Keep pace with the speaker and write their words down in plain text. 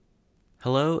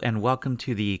Hello and welcome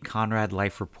to the Conrad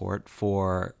Life Report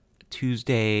for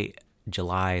Tuesday,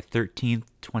 July 13th,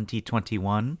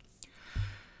 2021.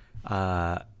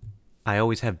 I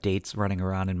always have dates running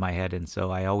around in my head, and so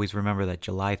I always remember that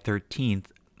July 13th,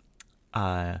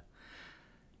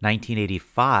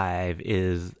 1985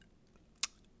 is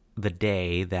the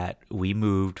day that we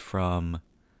moved from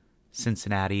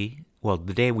Cincinnati. Well,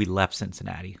 the day we left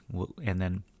Cincinnati, and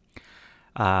then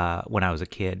when I was a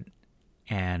kid,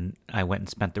 and I went and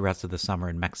spent the rest of the summer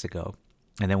in Mexico.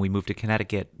 And then we moved to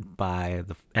Connecticut by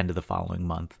the end of the following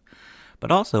month.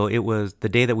 But also, it was the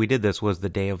day that we did this was the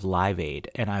day of Live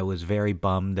Aid, and I was very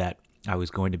bummed that I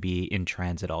was going to be in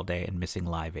transit all day and missing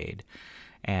Live Aid.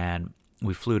 And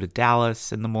we flew to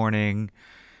Dallas in the morning,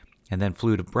 and then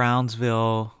flew to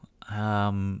Brownsville.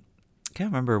 Can't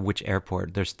remember which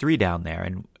airport. There's three down there,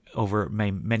 and over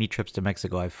my many trips to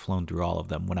Mexico, I've flown through all of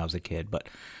them when I was a kid. But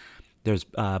there's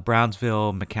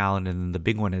Brownsville, McAllen, and the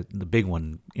big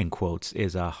one in quotes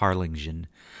is Harlingen.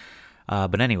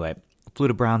 But anyway, flew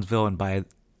to Brownsville, and by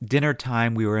dinner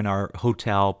time, we were in our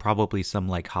hotel, probably some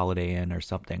like Holiday Inn or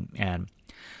something. And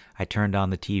I turned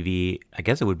on the TV. I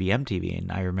guess it would be MTV,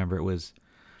 and I remember it was,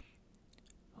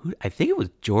 I think it was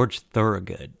George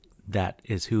Thorogood. That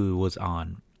is who was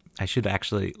on. I should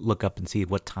actually look up and see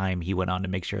what time he went on to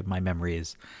make sure my memory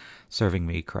is serving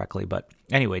me correctly. But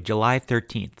anyway, July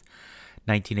 13th,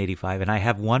 1985. And I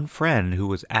have one friend who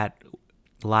was at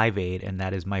Live Aid, and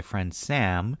that is my friend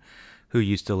Sam, who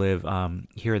used to live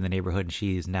here in the neighborhood, and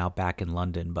she is now back in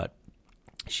London. But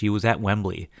she was at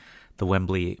Wembley, the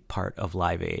Wembley part of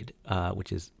Live Aid,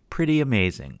 which is pretty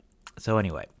amazing. So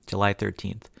anyway, July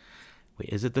 13th. Wait,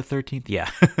 is it the 13th?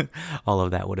 Yeah. All of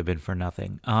that would have been for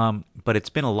nothing. But it's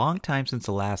been a long time since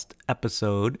the last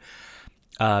episode,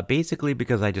 basically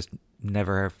because I just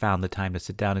never found the time to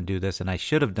sit down and do this, and I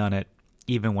should have done it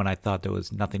even when I thought there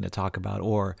was nothing to talk about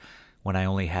or when I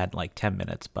only had like 10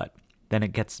 minutes. But then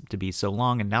it gets to be so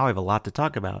long, and now I have a lot to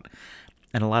talk about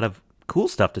and a lot of cool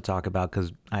stuff to talk about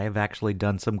because I have actually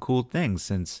done some cool things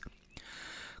since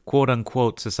quote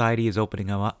unquote society is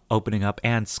opening up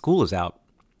and school is out.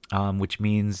 Which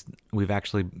means we've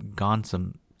actually gone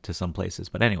to some places.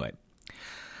 But anyway,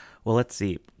 well, let's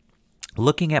see.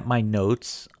 Looking at my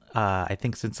notes, I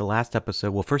think since the last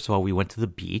episode, well, first of all, we went to the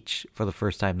beach for the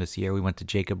first time this year. We went to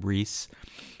Jacob Riis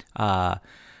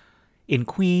in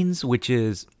Queens, which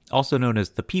is also known as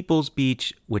the People's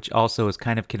Beach, which also is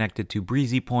kind of connected to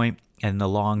Breezy Point, and the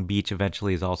Long Beach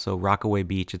eventually is also Rockaway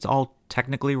Beach. It's all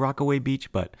technically Rockaway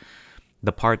Beach, but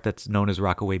the part that's known as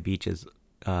Rockaway Beach is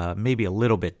maybe a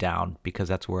little bit down because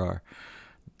that's where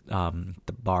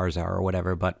the bars are or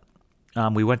whatever. But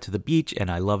we went to the beach, and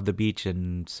I love the beach,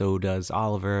 and so does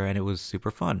Oliver, and it was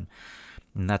super fun.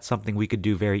 And that's something we could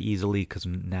do very easily because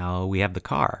now we have the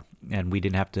car, and we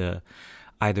didn't have to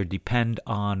either depend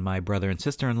on my brother and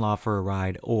sister-in-law for a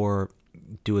ride or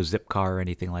do a zip car or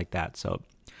anything like that. So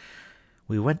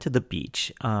we went to the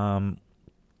beach.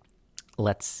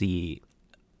 Let's see.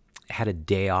 Had a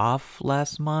day off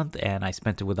last month, and I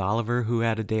spent it with Oliver, who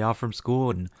had a day off from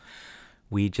school, and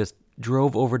we just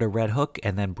drove over to Red Hook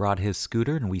and then brought his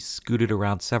scooter, and we scooted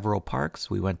around several parks.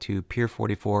 We went to Pier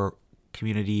 44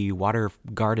 Community Water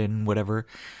Garden, whatever,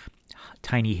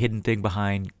 tiny hidden thing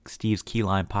behind Steve's Key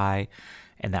Lime Pie,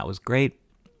 and that was great.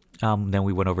 Then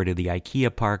we went over to the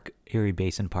IKEA park, Erie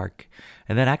Basin Park,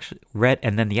 and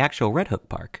then the actual Red Hook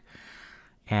Park,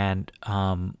 and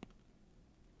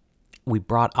we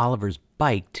brought Oliver's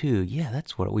bike too. Yeah,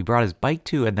 that's what we brought his bike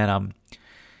too, and then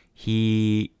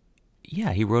he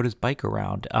rode his bike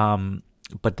around.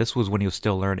 But this was when he was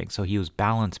still learning, so he was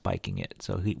balance biking it.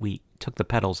 So we took the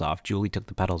pedals off. Julie took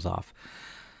the pedals off.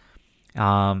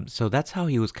 So that's how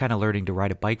he was kind of learning to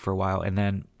ride a bike for a while. And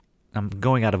then I'm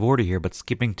going out of order here, but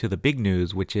skipping to the big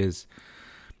news, which is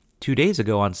 2 days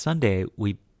ago on Sunday,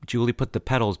 Julie put the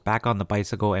pedals back on the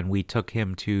bicycle, and we took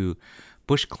him to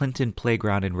Bush Clinton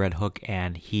Playground in Red Hook,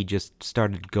 and he just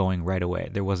started going right away.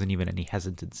 There wasn't even any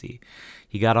hesitancy.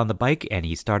 He got on the bike, and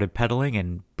he started pedaling,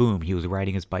 and boom, he was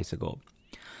riding his bicycle.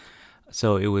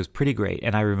 So it was pretty great.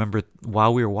 And I remember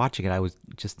while we were watching it, I was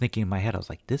just thinking in my head, I was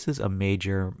like, this is a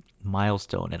major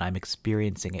milestone, and I'm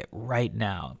experiencing it right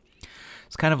now.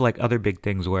 It's kind of like other big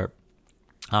things where,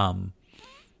 I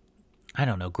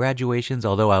don't know, graduations,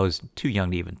 although I was too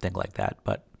young to even think like that,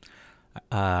 but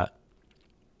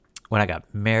when I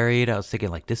got married, I was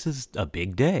thinking like, this is a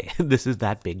big day. This is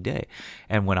that big day.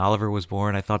 And when Oliver was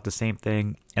born, I thought the same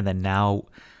thing. And then now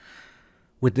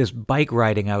with this bike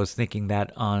riding, I was thinking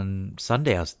that on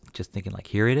Sunday, I was just thinking like,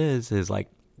 here it is like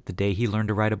the day he learned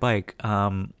to ride a bike.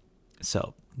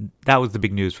 So that was the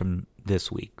big news from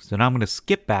this week. So now I'm going to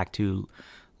skip back to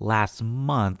last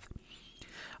month.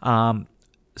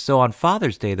 So on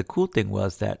Father's Day, the cool thing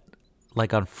was that,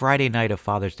 like on Friday night of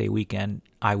Father's Day weekend,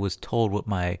 I was told what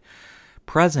my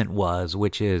present was,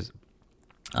 which is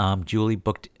Julie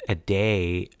booked a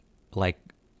day, like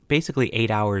basically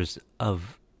 8 hours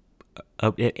of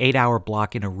an 8 hour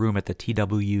block in a room at the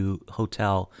TWA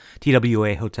hotel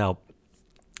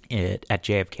at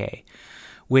JFK,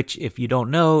 which, if you don't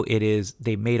know,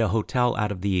 they made a hotel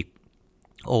out of the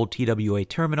old TWA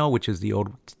terminal, which is the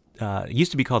old, it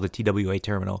used to be called the TWA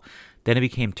terminal. Then it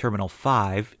became Terminal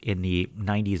 5 in the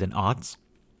 90s and aughts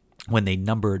when they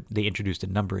introduced a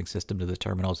numbering system to the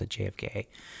terminals at JFK.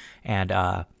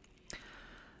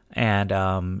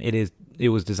 It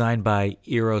was designed by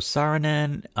Eero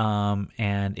Saarinen,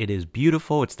 and it is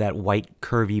beautiful. It's that white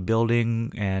curvy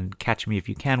building, and Catch Me If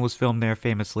You Can was filmed there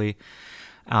famously.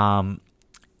 So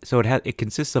it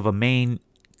consists of a main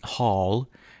hall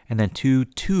and then two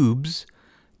tubes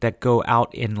that go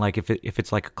out in, like, if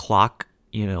it's like a clock,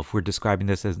 if we're describing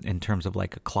this as in terms of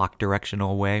like a clock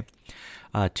directional way,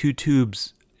 two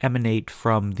tubes emanate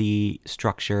from the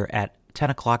structure at 10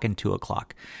 o'clock and 2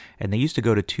 o'clock. And they used to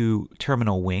go to two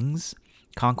terminal wings,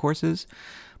 concourses,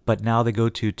 but now they go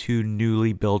to two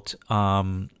newly built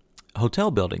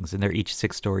hotel buildings, and they're each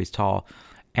 6 stories tall.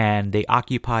 And they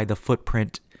occupy the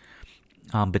footprint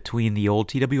between the old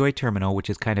TWA terminal, which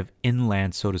is kind of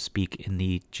inland, so to speak, in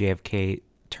the JFK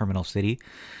terminal city.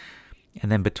 And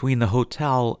then between the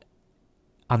hotel,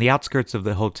 on the outskirts of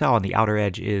the hotel, on the outer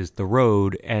edge, is the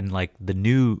road and like the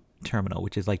new terminal,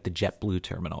 which is like the JetBlue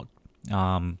terminal.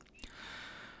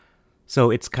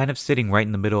 So it's kind of sitting right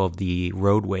in the middle of the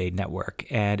roadway network,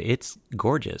 and it's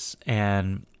gorgeous.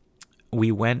 And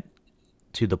we went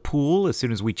to the pool as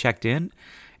soon as we checked in,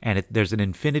 and there's an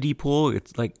infinity pool.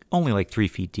 It's like only like 3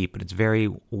 feet deep, but it's very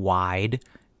wide.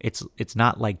 It's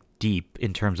not like deep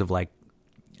in terms of like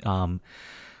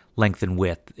length and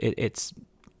width. It's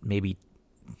maybe,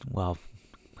 well,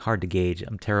 hard to gauge.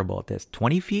 I'm terrible at this.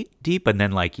 20 feet deep, and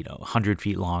then like 100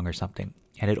 feet long or something.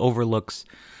 And it overlooks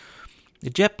the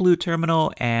JetBlue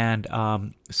terminal, and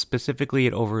specifically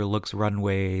it overlooks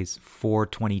runways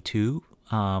 422.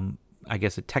 I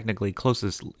guess it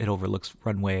overlooks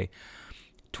runway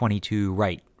 22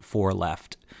 right, 4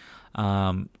 left.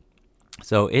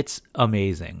 So it's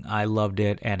amazing. I loved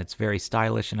it, and it's very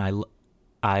stylish, and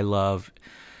I love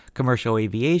commercial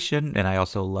aviation, and I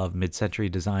also love mid-century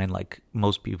design. Like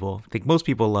most people, I think most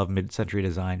people love mid-century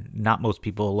design. Not most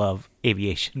people love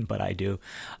aviation, but I do.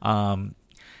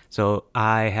 So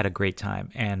I had a great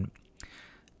time. And,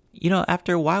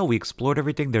 after a while, we explored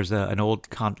everything. There's an old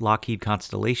Lockheed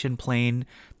Constellation plane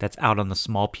that's out on the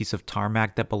small piece of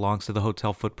tarmac that belongs to the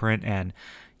hotel footprint. And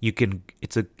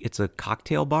it's a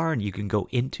cocktail bar, and you can go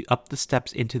up the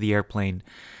steps into the airplane.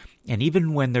 And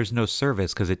even when there's no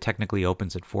service, because it technically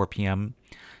opens at 4 p.m.,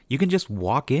 you can just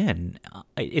walk in.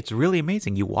 It's really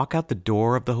amazing. You walk out the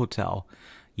door of the hotel,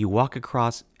 you walk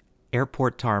across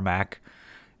airport tarmac,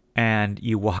 and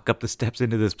you walk up the steps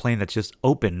into this plane that's just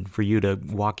open for you to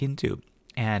walk into.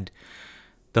 And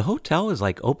the hotel is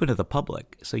like open to the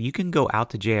public. So you can go out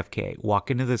to JFK,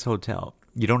 walk into this hotel.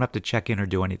 You don't have to check in or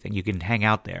do anything. You can hang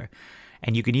out there.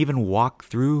 And you can even walk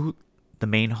through the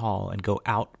main hall and go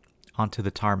out onto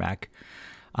the tarmac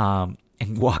and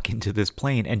walk into this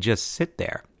plane and just sit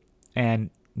there. And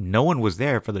no one was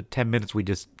there for the 10 minutes we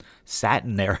just sat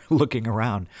in there looking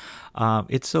around.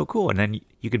 It's so cool. And then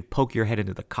you can poke your head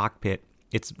into the cockpit.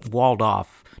 It's walled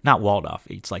off. Not walled off.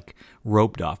 It's like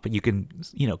roped off. But you can,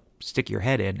 stick your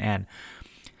head in. And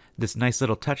this nice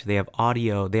little touch, they have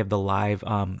audio. They have the live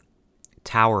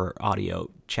tower audio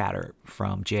chatter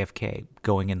from JFK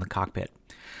going in the cockpit.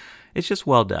 It's just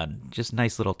well done. Just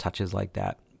nice little touches like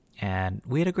that. And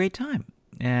we had a great time.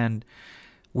 And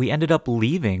we ended up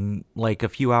leaving like a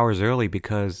few hours early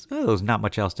because there was not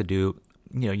much else to do.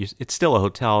 It's still a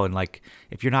hotel, and like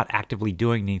if you're not actively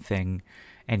doing anything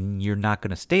and you're not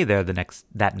going to stay there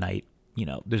that night,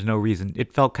 there's no reason.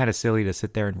 It felt kind of silly to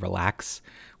sit there and relax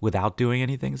without doing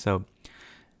anything. So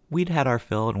we'd had our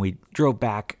fill, and we drove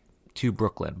back to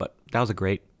Brooklyn. But that was a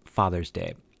great Father's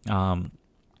Day. I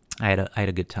had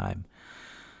a good time.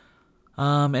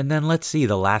 And then let's see,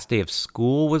 the last day of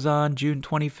school was on June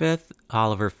 25th.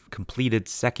 Oliver completed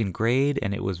 2nd grade,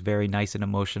 and it was very nice and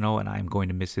emotional, and I'm going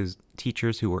to miss his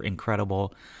teachers, who were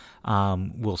incredible.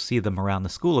 We'll see them around the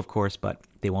school, of course, but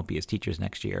they won't be his teachers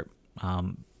next year,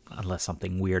 unless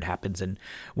something weird happens and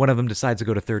one of them decides to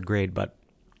go to 3rd grade. But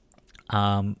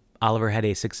Oliver had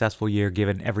a successful year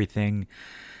given everything,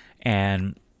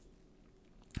 and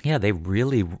yeah, they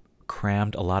really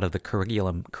crammed a lot of the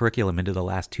curriculum into the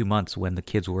last 2 months when the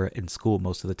kids were in school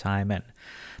most of the time, and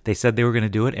they said they were going to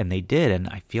do it, and they did. And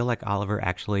I feel like Oliver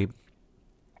actually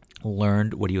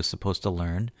learned what he was supposed to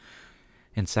learn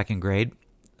in second grade.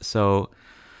 So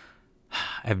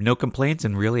I have no complaints,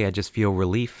 and really I just feel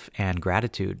relief and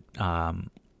gratitude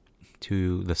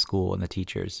to the school and the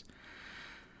teachers.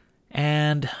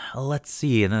 And let's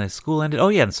see, and then the school ended. Oh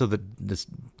yeah, and so this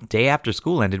day after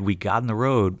school ended, we got on the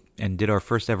road and did our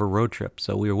first ever road trip.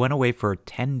 So we went away for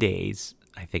 10 days,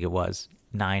 I think it was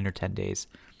 9 or 10 days.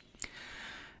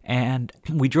 And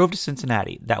we drove to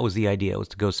Cincinnati. That was the idea, was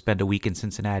to go spend a week in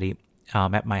Cincinnati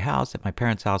at my house, at my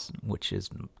parents' house, which is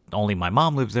only my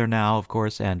mom lives there now, of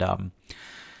course. And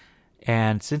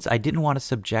since I didn't want to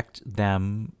subject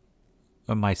them,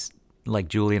 like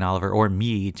Julie and Oliver, or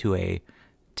me, to a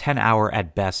 10-hour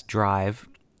at best drive,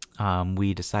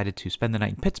 we decided to spend the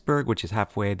night in Pittsburgh, which is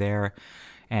halfway there,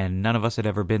 and none of us had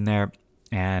ever been there,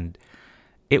 and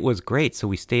it was great. So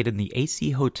we stayed in the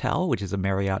AC Hotel, which is a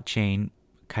Marriott chain,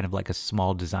 kind of like a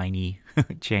small designy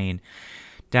chain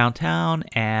downtown,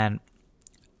 and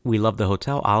we love the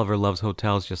hotel. Oliver loves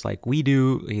hotels just like we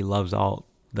do. He loves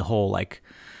the whole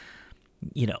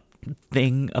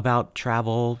thing about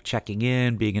travel, checking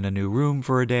in, being in a new room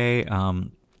for a day.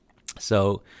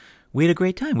 So we had a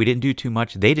great time. We didn't do too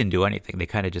much. They didn't do anything. They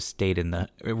kind of just stayed in the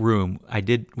room.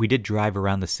 We did drive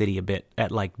around the city a bit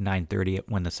at like 9:30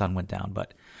 when the sun went down,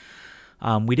 but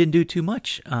we didn't do too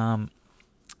much.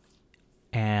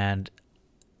 And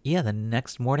yeah, the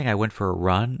next morning I went for a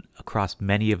run across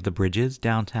many of the bridges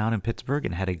downtown in Pittsburgh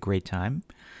and had a great time.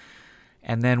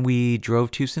 And then we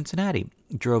drove to Cincinnati,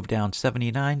 drove down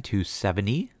 79 to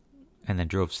 70, and then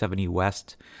drove 70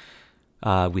 west.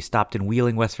 We stopped in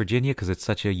Wheeling, West Virginia, because it's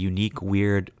such a unique,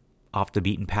 weird,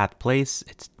 off-the-beaten-path place.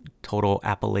 It's total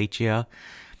Appalachia.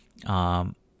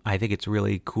 I think it's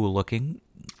really cool looking.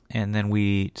 And then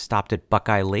we stopped at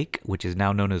Buckeye Lake, which is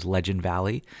now known as Legend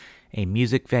Valley, a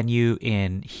music venue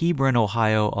in Hebron,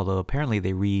 Ohio, although apparently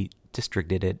they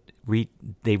redistricted it.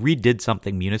 They redid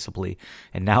something municipally,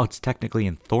 and now it's technically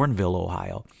in Thornville,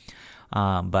 Ohio.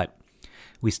 But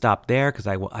we stopped there because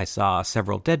I saw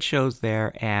several Dead shows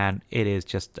there, and it is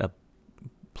just a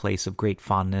place of great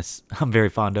fondness. I'm very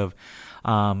fond of.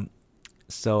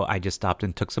 So I just stopped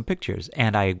and took some pictures,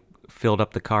 and I filled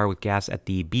up the car with gas at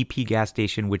the BP gas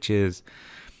station, which is,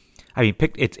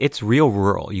 it's real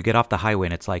rural. You get off the highway,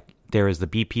 and it's like there is the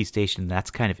BP station.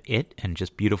 That's kind of it, and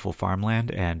just beautiful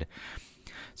farmland. And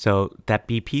so that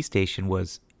BP station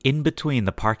was in between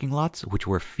the parking lots, which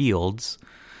were fields,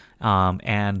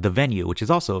 and the venue, which is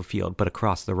also a field, but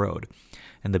across the road.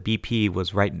 And the BP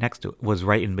was right next to it, was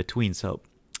right in between. So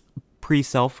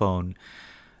pre-cell phone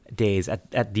days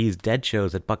at these Dead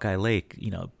shows at Buckeye Lake,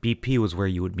 BP was where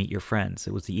you would meet your friends.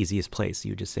 It was the easiest place.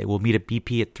 You would just say, we'll meet at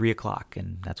BP at 3:00.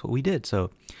 And that's what we did.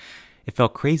 So it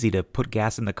felt crazy to put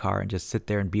gas in the car and just sit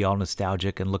there and be all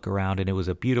nostalgic and look around. And it was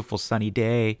a beautiful sunny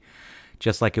day,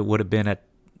 just like it would have been at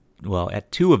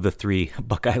two of the 3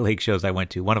 Buckeye Lake shows I went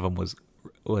to. One of them was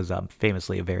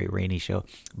famously a very rainy show.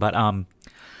 But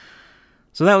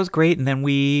so that was great. And then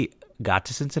we got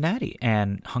to Cincinnati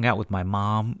and hung out with my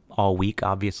mom all week,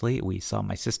 obviously. We saw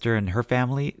my sister and her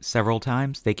family several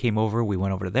times. They came over. We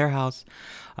went over to their house.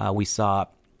 We saw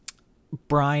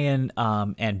Brian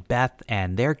and Beth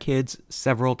and their kids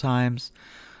several times.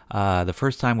 The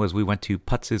first time was we went to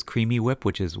Putz's Creamy Whip,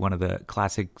 which is one of the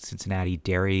classic Cincinnati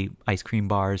dairy ice cream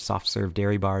bars, soft serve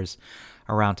dairy bars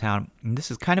around town. And this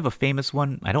is kind of a famous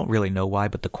one. I don't really know why,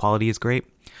 but the quality is great.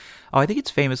 Oh, I think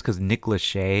it's famous because Nick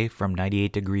Lachey from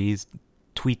 98 Degrees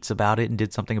tweets about it and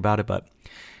did something about it. But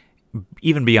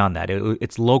even beyond that,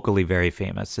 it's locally very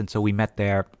famous. And so we met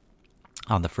there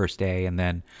on the first day and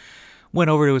then went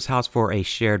over to his house for a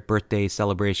shared birthday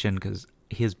celebration because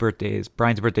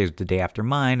Brian's birthday is the day after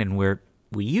mine. And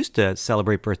we used to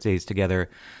celebrate birthdays together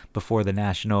before the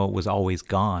National was always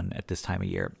gone at this time of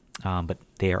year. But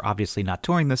they are obviously not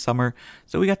touring this summer.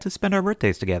 So we got to spend our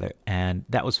birthdays together. And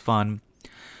that was fun.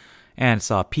 And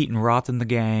saw Pete and Roth and the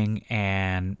gang,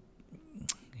 and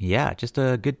yeah, just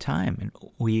a good time. And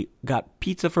we got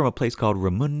pizza from a place called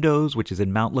Raimundo's, which is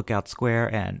in Mount Lookout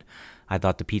Square, and I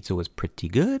thought the pizza was pretty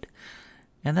good.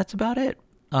 And that's about it.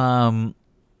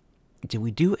 Did we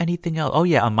do anything else? Oh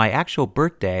yeah, on my actual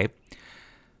birthday,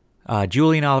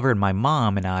 Julie and Oliver and my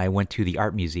mom and I went to the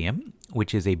art museum,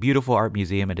 which is a beautiful art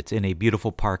museum, and it's in a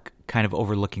beautiful park kind of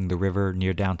overlooking the river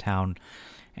near downtown.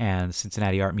 And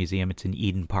Cincinnati Art Museum, it's in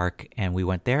Eden Park, and we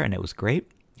went there, and it was great.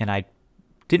 And I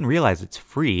didn't realize it's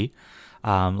free.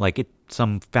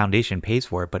 Some foundation pays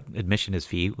for it, but admission is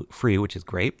free, which is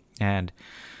great. And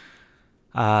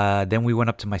Then we went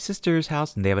up to my sister's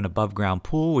house, and they have an above ground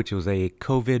pool, which was a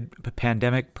COVID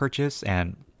pandemic purchase.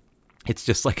 And it's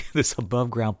just like this above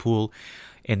ground pool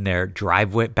in their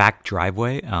back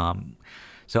driveway.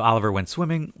 So Oliver went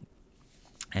swimming,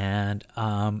 and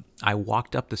I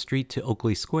walked up the street to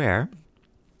Oakley Square,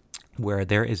 where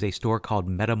there is a store called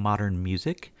Meta Modern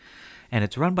Music. And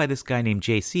it's run by this guy named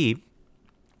JC,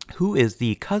 who is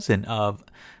the cousin of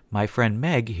my friend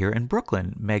Meg here in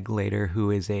Brooklyn. Meg Later,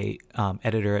 who is a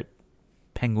editor at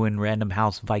Penguin, Random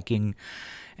House, Viking,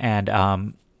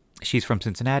 and she's from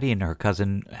Cincinnati, and her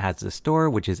cousin has this store,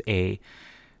 which is a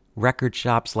record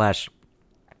shop slash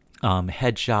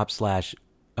head shop slash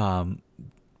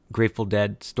Grateful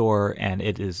Dead store, and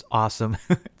it is awesome.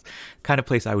 Kind of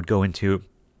place I would go into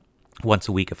once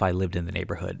a week if I lived in the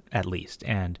neighborhood, at least.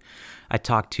 And I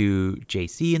talked to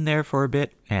JC in there for a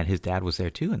bit, and his dad was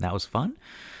there too, and that was fun.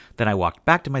 Then I walked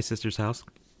back to my sister's house.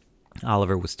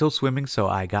 Oliver was still swimming, so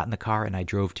I got in the car and I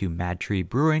drove to Mad Tree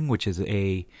Brewing, which is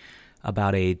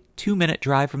about a 2-minute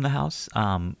drive from the house,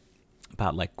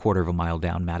 about like quarter of a mile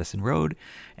down Madison Road.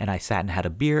 And I sat and had a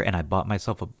beer, and I bought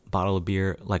myself a bottle of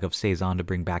beer, like of Saison, to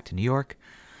bring back to New York.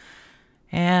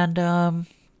 And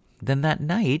then that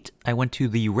night, I went to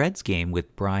the Reds game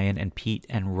with Brian and Pete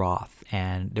and Roth,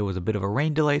 and there was a bit of a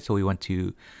rain delay, so we went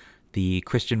to the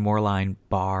Christian Moorline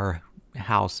bar,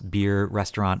 house, beer,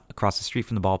 restaurant across the street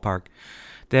from the ballpark.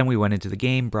 Then we went into the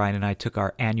game. Brian and I took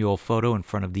our annual photo in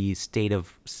front of the State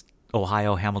of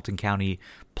Ohio Hamilton County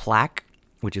plaque,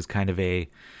 which is kind of a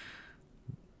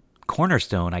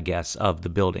cornerstone, I guess, of the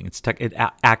building. It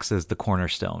acts as the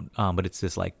cornerstone, but it's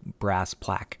this like brass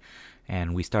plaque.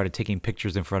 And we started taking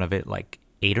pictures in front of it like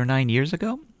 8 or 9 years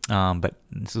ago. But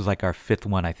this is like our 5th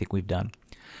one I think we've done.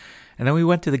 And then we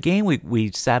went to the game.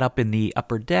 We sat up in the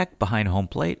upper deck behind home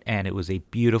plate, and it was a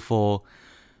beautiful,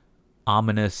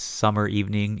 ominous summer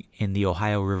evening in the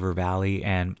Ohio River Valley.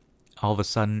 And all of a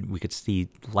sudden, we could see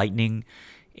lightning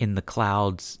in the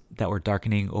clouds that were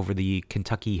darkening over the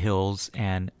Kentucky hills,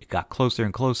 and it got closer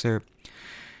and closer.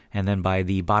 And then by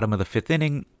the bottom of the 5th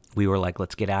inning, we were like,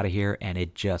 let's get out of here. And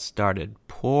it just started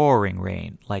pouring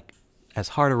rain, like as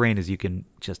hard a rain as you can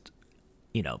just,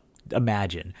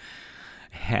 imagine.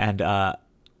 And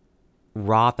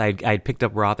Roth, I'd picked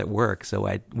up Roth at work, so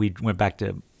we went back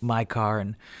to my car,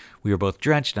 and we were both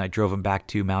drenched, and I drove him back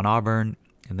to Mount Auburn,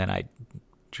 and then I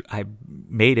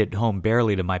made it home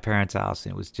barely to my parents' house,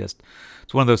 and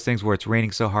it's one of those things where it's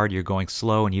raining so hard you're going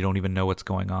slow, and you don't even know what's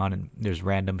going on, and there's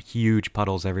random huge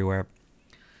puddles everywhere.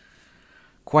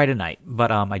 Quite a night,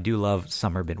 but I do love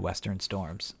summer Midwestern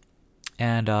storms.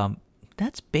 And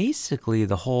that's basically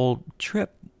the whole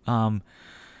trip.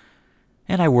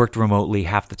 And I worked remotely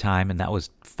half the time, and that was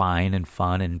fine and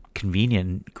fun and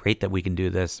convenient. Great that we can do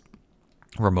this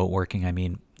remote working, I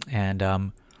mean. And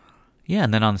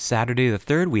and then on Saturday the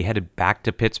 3rd, we headed back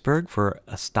to Pittsburgh for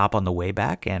a stop on the way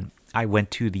back, and I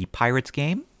went to the Pirates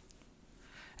game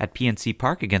at PNC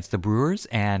Park against the Brewers.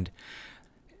 And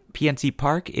PNC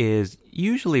Park is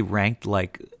usually ranked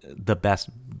like the best,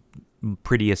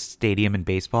 prettiest stadium in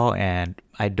baseball, and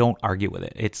I don't argue with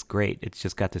it. It's great. It's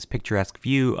just got this picturesque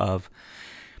view of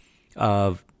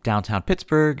downtown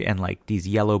Pittsburgh, and like these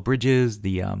yellow bridges.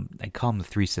 I call them the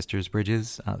Three Sisters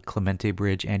bridges: Clemente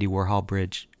Bridge, Andy Warhol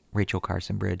Bridge, Rachel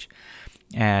Carson Bridge.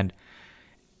 And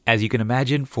as you can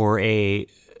imagine, for a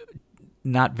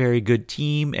not very good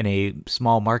team in a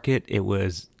small market, it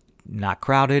was not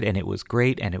crowded, and it was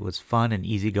great, and it was fun and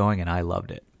easygoing, and I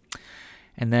loved it.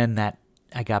 And then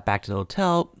I got back to the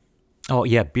hotel. Oh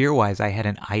yeah, beer-wise, I had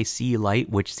an IC Light,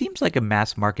 which seems like a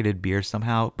mass-marketed beer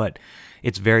somehow, but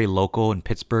it's very local and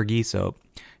Pittsburghy.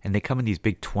 And they come in these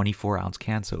big 24-ounce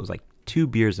cans, so it was like 2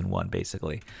 beers in one,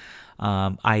 basically.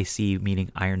 IC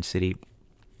meaning Iron City.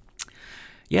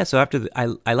 Yeah, so after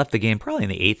I left the game probably in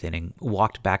the 8th inning,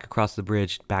 walked back across the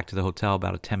bridge, back to the hotel,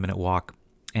 about a 10-minute walk,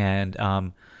 and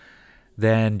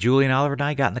then Julie and Oliver and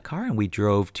I got in the car, and we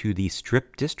drove to the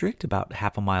Strip District about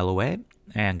half a mile away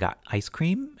and got ice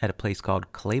cream at a place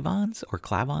called Clavons or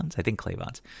Clavons. I think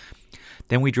Clavons.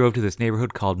 Then we drove to this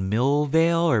neighborhood called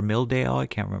Millvale or Milldale, I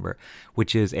can't remember,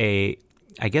 which is I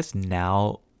guess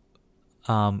now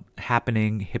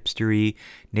happening hipstery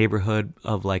neighborhood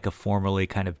of like a formerly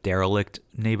kind of derelict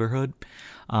neighborhood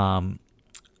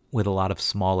with a lot of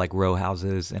small like row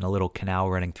houses and a little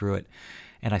canal running through it.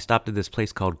 And I stopped at this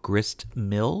place called Grist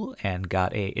Mill and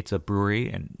it's a brewery,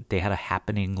 and they had a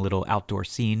happening little outdoor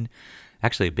scene,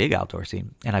 actually a big outdoor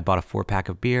scene. And I bought a 4-pack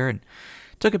of beer and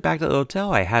took it back to the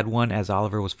hotel. I had one as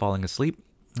Oliver was falling asleep.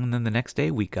 And then the next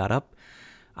day we got up.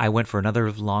 I went for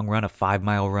another long run, a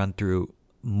 5-mile run through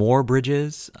more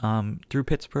bridges through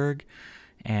Pittsburgh.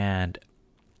 And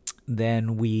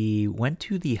then we went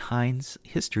to the Heinz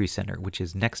History Center, which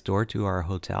is next door to our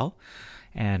hotel.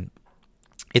 And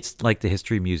it's like the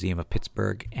History Museum of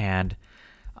Pittsburgh. And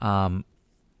kind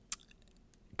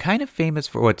of famous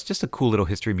for, well, it's just a cool little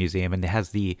history museum. And it has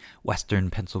the Western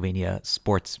Pennsylvania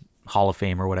Sports Hall of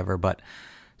Fame or whatever. But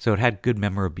so it had good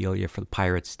memorabilia for the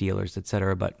Pirates, Steelers,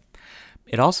 etc. But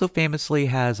it also famously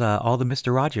has all the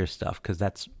Mr. Rogers stuff, because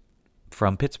that's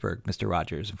from Pittsburgh, Mr.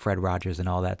 Rogers and Fred Rogers and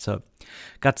all that. So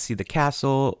got to see the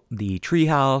castle, the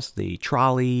treehouse, the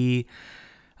trolley,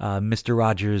 Mr.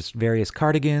 Rogers' various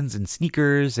cardigans and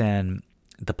sneakers and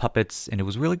the puppets, and it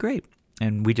was really great.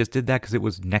 And we just did that because it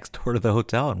was next door to the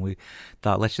hotel, and we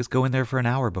thought, let's just go in there for an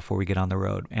hour before we get on the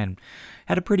road. And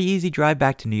had a pretty easy drive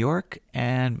back to New York,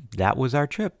 and that was our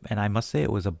trip. And I must say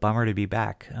it was a bummer to be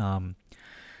back.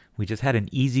 We just had an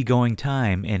easygoing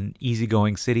time in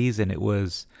easygoing cities, and it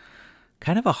was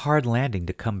kind of a hard landing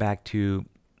to come back to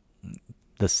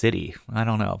the city. I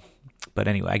don't know. But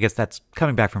anyway, I guess that's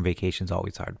coming back from vacation is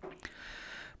always hard.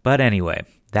 But anyway,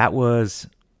 that was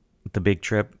the big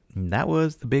trip. That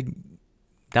was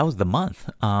the month.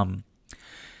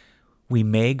 We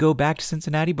may go back to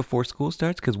Cincinnati before school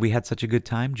starts because we had such a good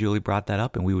time. Julie brought that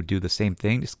up, and we would do the same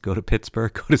thing. Just go to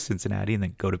Pittsburgh, go to Cincinnati, and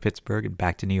then go to Pittsburgh and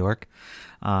back to New York.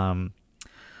 But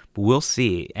we'll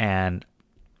see. And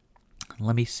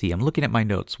let me see. I'm looking at my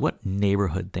notes. What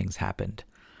neighborhood things happened?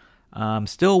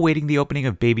 Still awaiting the opening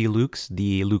of Baby Luke's,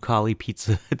 the Lucali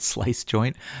Pizza Slice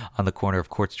joint on the corner of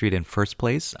Court Street and First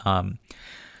Place.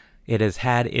 It has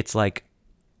had its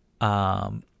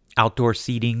outdoor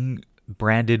seating,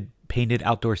 painted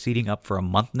outdoor seating up for a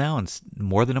month now, and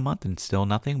more than a month, and still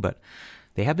nothing. But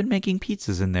they have been making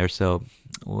pizzas in there, so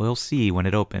we'll see when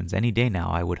it opens. Any day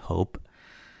now, I would hope.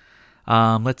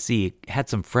 Let's see. Had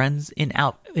some friends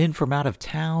in from out of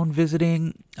town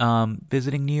visiting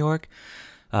New York.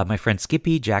 My friend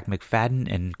Skippy, Jack McFadden,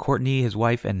 and Courtney, his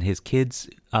wife, and his kids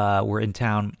were in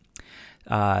town.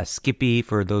 Skippy,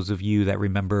 for those of you that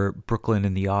remember Brooklyn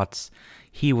in the aughts,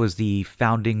 he was the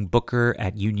founding booker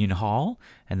at Union Hall,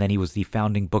 and then he was the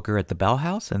founding booker at the Bell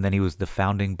House, and then he was the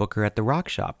founding booker at the Rock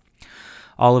Shop.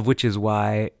 All of which is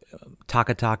why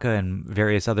Taka Taka and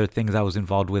various other things I was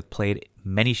involved with played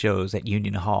many shows at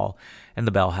Union Hall and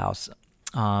the Bell House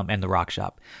and the Rock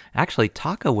Shop. Actually,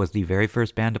 Taka was the very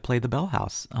first band to play the Bell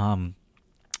House.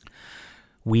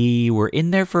 We were in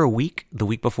there for a week, the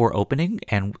week before opening,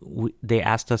 and they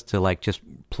asked us to just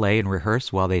play and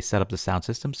rehearse while they set up the sound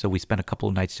system. So we spent a couple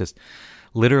of nights just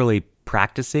literally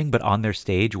practicing, but on their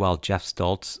stage while Jeff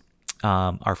Stoltz,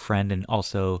 our friend and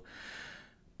also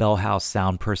Bell House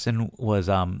sound person, was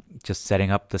just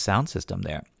setting up the sound system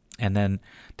there. And then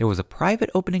there was a private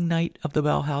opening night of the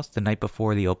Bell House the night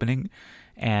before the opening,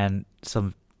 and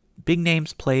some big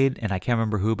names played, and I can't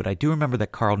remember who, but I do remember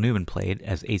that Carl Newman played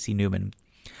as AC Newman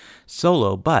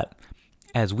solo. But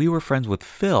as we were friends with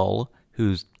Phil,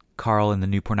 who's Carl and the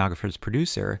New Pornographer's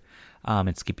producer,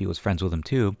 and Skippy was friends with him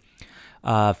too,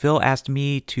 Phil asked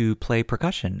me to play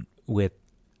percussion with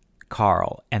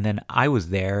Carl, and then I was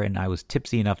there, and I was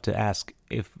tipsy enough to ask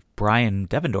if Brian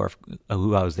Devendorf,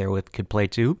 who I was there with, could play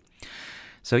too.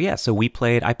 So yeah,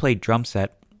 I played drum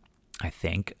set, I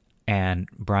think, and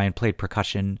Brian played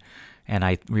percussion, and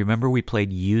I remember we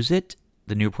played Use It,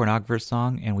 the New Pornographer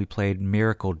song, and we played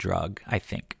Miracle Drug, I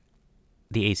think,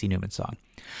 the AC Newman song.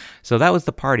 So that was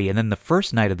the party. And then the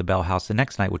first night of the Bell House, the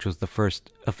next night, which was the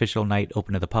first official night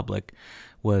open to the public,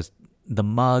 was the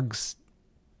Mugs,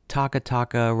 Taka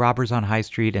Taka, Robbers on High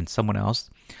Street, and someone else.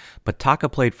 But Taka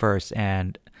played first,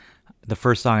 and the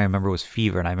first song I remember was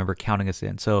Fever, and I remember counting us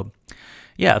in. So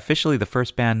yeah, officially the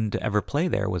first band to ever play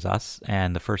there was us,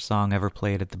 and the first song ever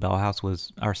played at the Bell House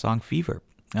was our song Fever.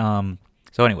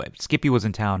 So anyway, Skippy was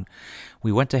in town.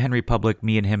 We went to Henry Public,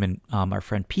 me and him and our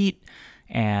friend Pete,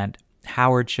 and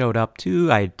Howard showed up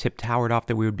too. I tipped Howard off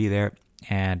that we would be there,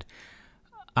 and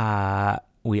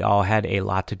we all had a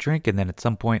lot to drink, and then at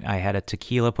some point I had a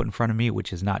tequila put in front of me,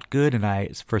 which is not good, and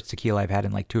it's the first tequila I've had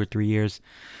in 2 or 3 years.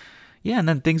 Yeah, and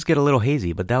then things get a little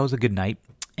hazy, but that was a good night.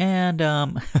 And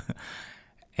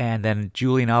and then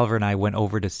Julie and Oliver and I went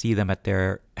over to see them at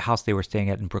their house they were staying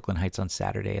at in Brooklyn Heights on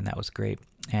Saturday, and that was great.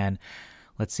 And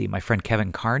let's see, my friend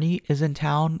Kevin Carney is in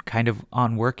town, kind of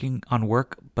on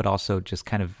work, but also just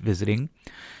kind of visiting.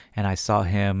 And I saw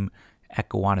him at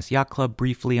Gowanus Yacht Club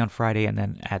briefly on Friday, and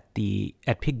then at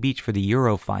Pig Beach for the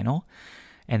Euro final.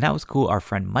 And that was cool. Our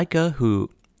friend Micah, who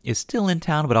is still in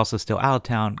town, but also still out of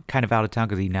town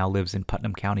because he now lives in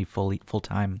Putnam County full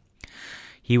time.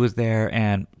 He was there,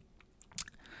 and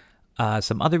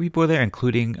some other people were there,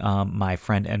 including my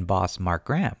friend and boss, Mark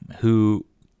Graham, who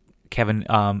Kevin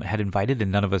had invited,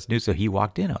 and none of us knew, so he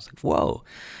walked in. I was like, whoa.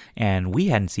 And we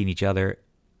hadn't seen each other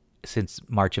since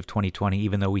March of 2020,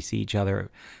 even though we see each other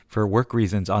for work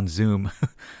reasons on Zoom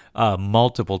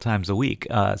multiple times a week.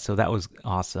 So that was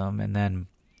awesome. And then,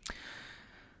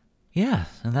 yeah,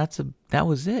 and that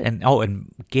was it.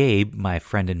 And Gabe, my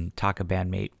friend and Taka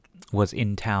bandmate, was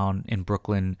in town in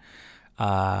Brooklyn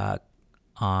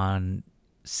on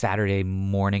Saturday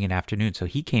morning and afternoon. So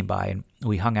he came by and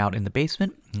we hung out in the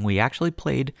basement. And we actually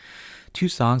played 2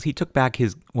 songs. He took back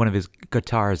one of his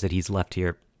guitars that he's left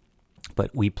here,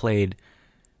 but we played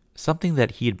something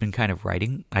that he had been kind of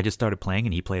writing. I just started playing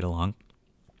and he played along.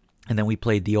 And then we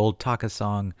played the old Taka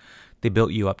song, They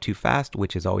Built You Up Too Fast,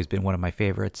 which has always been one of my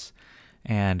favorites.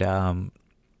 And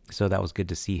so that was good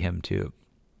to see him too.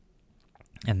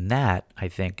 And that, I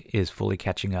think, is fully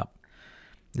catching up.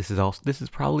 This has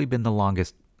probably been the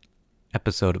longest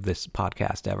episode of this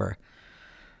podcast ever.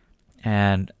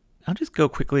 And I'll just go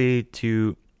quickly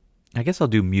to, I guess I'll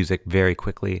do music very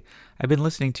quickly. I've been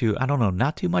listening to, I don't know,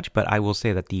 not too much, but I will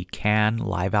say that the Can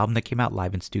live album that came out,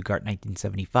 Live in Stuttgart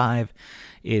 1975,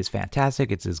 is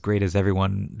fantastic. It's as great as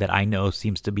everyone that I know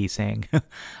seems to be saying.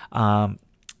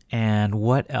 And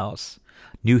what else?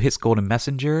 New Hits Golden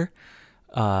Messenger,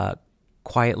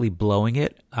 Quietly Blowing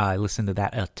It. I listened to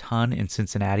that a ton in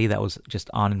Cincinnati. That was just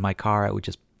on in my car. I would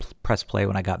just press play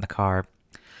when I got in the car.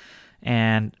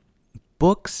 And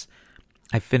books,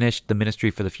 I finished The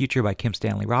Ministry for the Future by Kim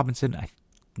Stanley Robinson. I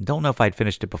don't know if I'd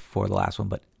finished it before the last one,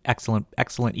 but excellent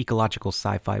ecological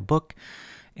sci-fi book.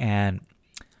 And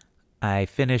I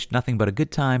finished Nothing But a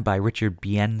Good Time by Richard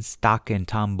Bienstock and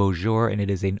Tom Beaujour, and it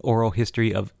is an oral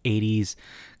history of 80s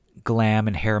glam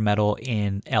and hair metal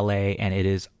in LA, and it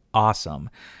is awesome.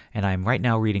 And I'm right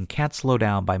now reading Can't Slow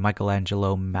Down by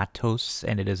Michelangelo Matos,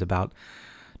 and it is about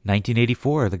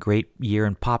 1984, the great year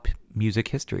in pop music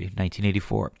history,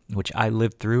 1984, which I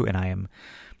lived through, and I am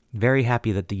very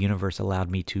happy that the universe allowed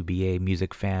me to be a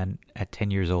music fan at 10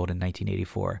 years old in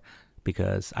 1984,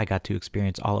 because I got to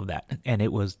experience all of that, and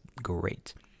it was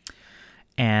great.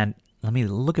 And let me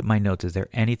look at my notes. Is there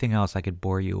anything else I could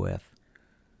bore you with?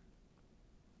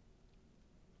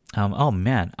 Oh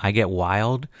man, I Get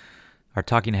Wild, our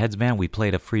Talking Heads band, we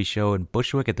played a free show in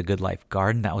Bushwick at the Good Life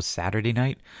Garden. That was Saturday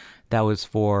night. That was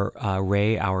for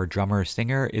Ray, our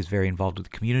drummer-singer, is very involved with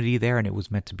the community there, and it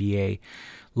was meant to be a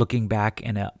looking back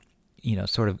and a,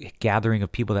 sort of gathering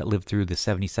of people that lived through the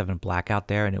 77 blackout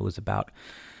there, and it was about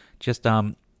just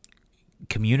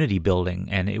community building,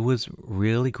 and it was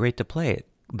really great to play it.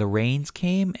 The rains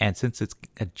came, and since it's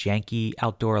a janky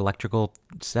outdoor electrical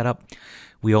setup,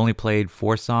 we only played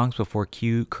 4 songs before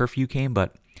curfew came,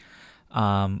 but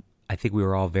I think we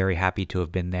were all very happy to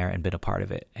have been there and been a part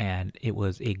of it, and it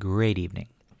was a great evening.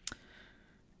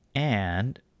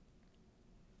 And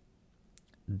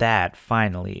that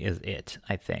finally is it,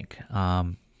 I think.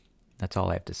 That's all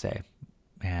I have to say,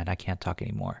 and I can't talk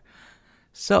anymore.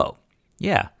 So,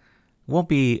 yeah, it won't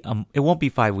be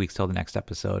 5 weeks till the next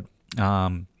episode.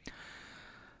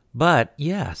 But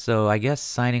yeah, so I guess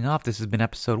signing off, this has been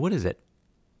episode, what is it?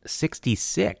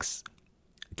 66.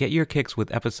 Get your kicks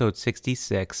with episode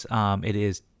 66. It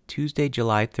is Tuesday,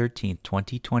 July 13th,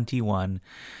 2021,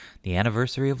 the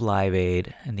anniversary of Live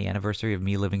Aid and the anniversary of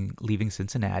me leaving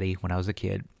Cincinnati when I was a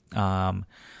kid. And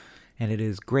it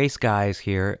is gray skies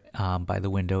here by the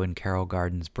window in Carroll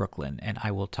Gardens, Brooklyn. And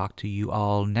I will talk to you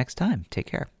all next time. Take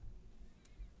care.